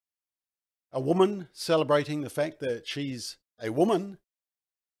A woman celebrating the fact that she's a woman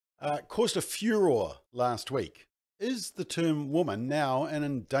caused a furore last week. Is the term woman now an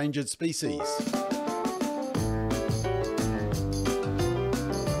endangered species?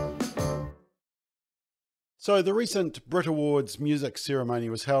 So the recent Brit Awards music ceremony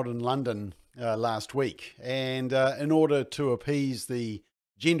was held in London last week, and in order to appease the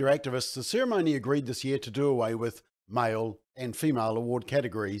gender activists, the ceremony agreed this year to do away with male and female award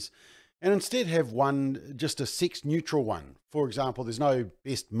categories and instead have one, just a sex-neutral one. For example, there's no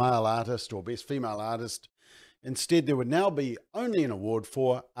best male artist or best female artist. Instead, there would now be only an award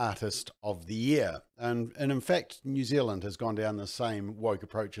for Artist of the Year. And in fact, New Zealand has gone down the same woke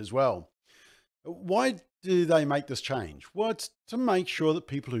approach as well. Why do they make this change? Well, it's to make sure that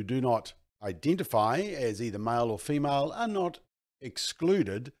people who do not identify as either male or female are not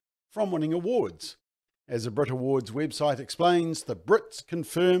excluded from winning awards. As the Brit Awards website explains, the Brits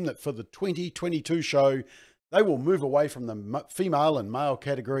confirm that for the 2022 show, they will move away from the female and male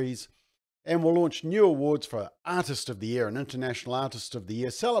categories and will launch new awards for Artist of the Year and International Artist of the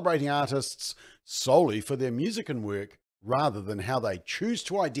Year, celebrating artists solely for their music and work rather than how they choose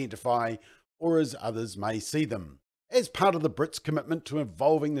to identify or as others may see them, as part of the Brits' commitment to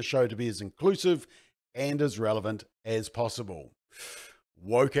evolving the show to be as inclusive and as relevant as possible.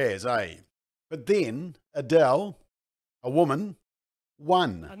 Woke as, eh? But then Adele, a woman,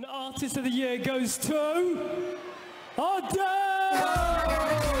 won. And Artist of the Year goes to Adele!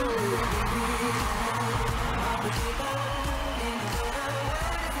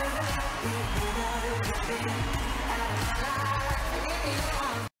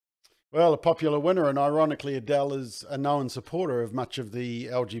 Well, a popular winner, and ironically Adele is a known supporter of much of the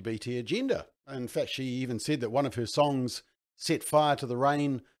LGBT agenda. In fact, she even said that one of her songs, Set Fire to the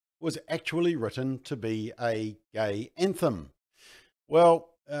Rain, was actually written to be a gay anthem. Well,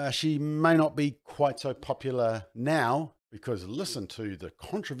 she may not be quite so popular now, because listen to the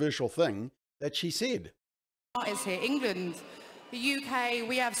controversial thing that she said. Artists here, England, the UK,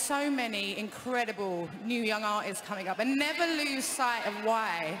 we have so many incredible new young artists coming up, and never lose sight of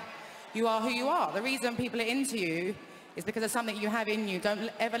why you are who you are. The reason people are into you is because of something you have in you. Don't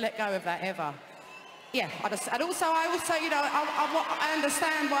ever let go of that, ever. Yeah, and also, you know, I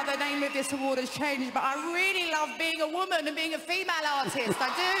understand why the name of this award has changed, but I really love being a woman and being a female artist. I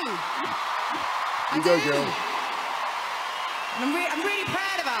do. I do. Girl. I'm really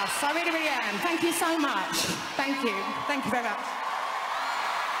proud of us. I really, really am. Thank you so much. Thank you. Thank you very much.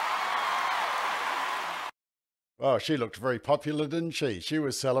 Well, she looked very popular, didn't she? She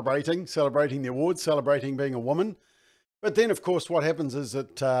was celebrating the awards, celebrating being a woman. But then, of course, what happens is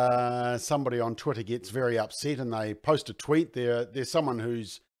that somebody on Twitter gets very upset and they post a tweet. There's someone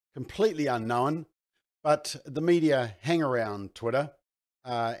who's completely unknown, but the media hang around Twitter.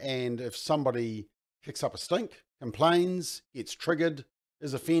 And if somebody kicks up a stink, complains, gets triggered,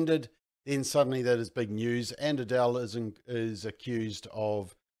 is offended, then suddenly that is big news. And Adele is accused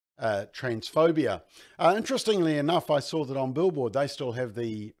of transphobia. Interestingly enough, I saw that on Billboard, they still have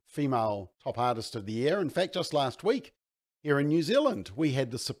the female top artist of the year. In fact, just last week, here in New Zealand, we had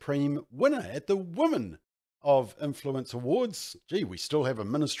the supreme winner at the Women of Influence Awards. Gee, we still have a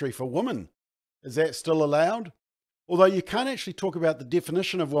ministry for women. Is that still allowed? Although you can't actually talk about the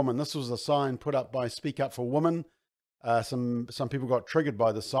definition of woman. This was a sign put up by Speak Up for Women. Some people got triggered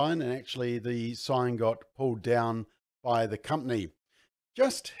by the sign, and actually the sign got pulled down by the company.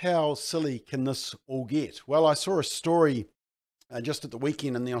 Just how silly can this all get? Well, I saw a story just at the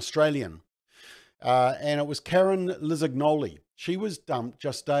weekend in The Australian. And it was Karen Lizignoli. She was dumped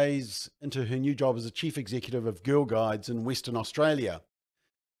just days into her new job as a chief executive of Girl Guides in Western Australia.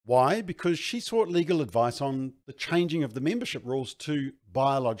 Why? Because she sought legal advice on the changing of the membership rules to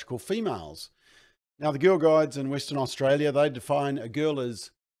biological females. Now, the Girl Guides in Western Australia, they define a girl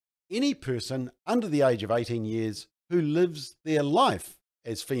as any person under the age of 18 years who lives their life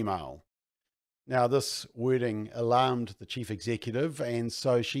as female. Now, this wording alarmed the chief executive, and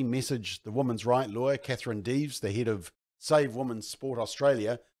so she messaged the women's right lawyer, Catherine Deves, the head of Save Women's Sport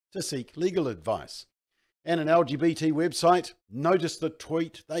Australia, to seek legal advice. And an LGBT website noticed the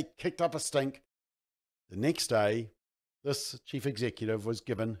tweet. They kicked up a stink. The next day, this chief executive was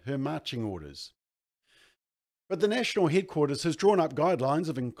given her marching orders. But the national headquarters has drawn up guidelines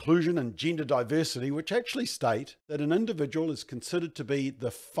of inclusion and gender diversity, which actually state that an individual is considered to be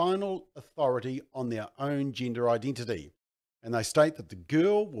the final authority on their own gender identity. And they state that the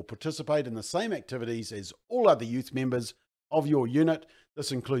girl will participate in the same activities as all other youth members of your unit.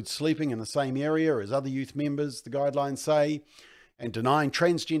 This includes sleeping in the same area as other youth members, the guidelines say, and denying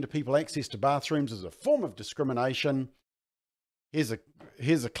transgender people access to bathrooms is a form of discrimination. Here's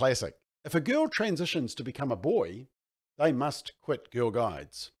a classic. If a girl transitions to become a boy, they must quit Girl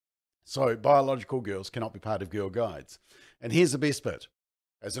Guides. So biological girls cannot be part of Girl Guides. And here's the best bit.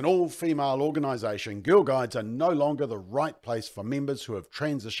 As an all-female organisation, Girl Guides are no longer the right place for members who have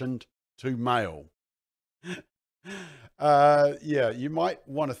transitioned to male. Yeah, you might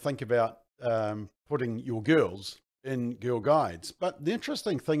want to think about putting your girls in Girl Guides. But the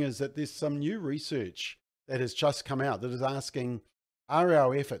interesting thing is that there's some new research that has just come out that is asking, are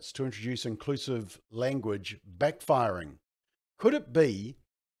our efforts to introduce inclusive language backfiring? Could it be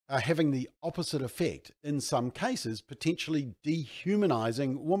having the opposite effect, in some cases, potentially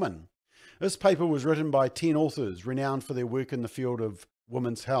dehumanizing women? This paper was written by 10 authors renowned for their work in the field of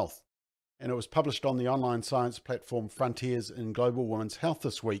women's health, and it was published on the online science platform Frontiers in Global Women's Health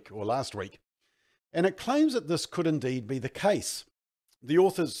this week, or last week, and it claims that this could indeed be the case. The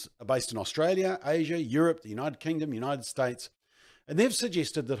authors are based in Australia, Asia, Europe, the United Kingdom, United States, and they've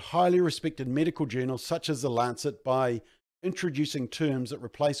suggested that highly respected medical journals such as The Lancet, by introducing terms that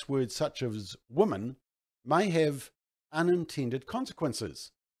replace words such as woman, may have unintended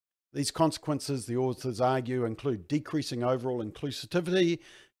consequences. These consequences, the authors argue, include decreasing overall inclusivity,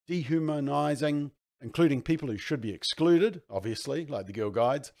 dehumanizing, including people who should be excluded, obviously, like the Girl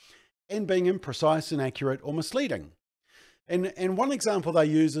Guides, and being imprecise, inaccurate, or misleading. And one example they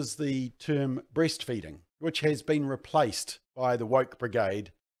use is the term breastfeeding, which has been replaced by the woke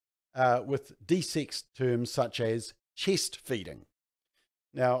brigade with desexed terms such as chest feeding.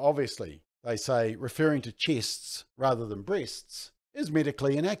 Now, obviously, they say referring to chests rather than breasts is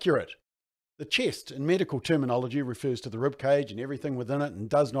medically inaccurate. The chest in medical terminology refers to the rib cage and everything within it and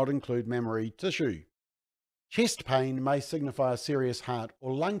does not include mammary tissue. Chest pain may signify a serious heart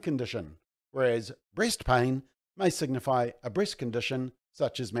or lung condition, whereas breast pain may signify a breast condition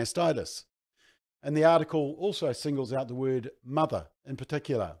such as mastitis. And the article also singles out the word mother in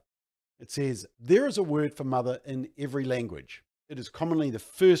particular. It says, there is a word for mother in every language. It is commonly the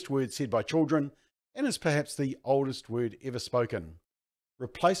first word said by children and is perhaps the oldest word ever spoken.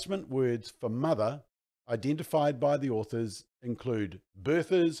 Replacement words for mother identified by the authors include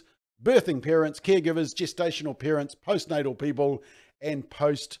birthers, birthing parents, caregivers, gestational parents, postnatal people, and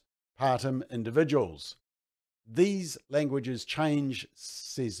postpartum individuals. These languages change,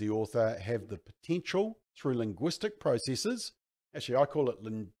 says the author, have the potential through linguistic processes. Actually, I call it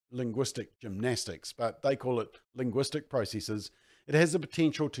linguistic gymnastics, but they call it linguistic processes. It has the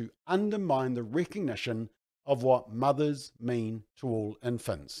potential to undermine the recognition of what mothers mean to all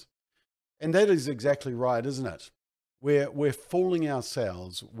infants. And that is exactly right, isn't it? We're fooling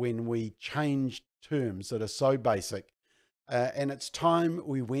ourselves when we change terms that are so basic. And it's time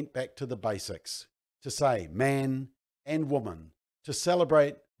we went back to the basics, to say man and woman, to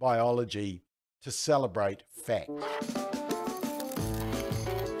celebrate biology, to celebrate fact.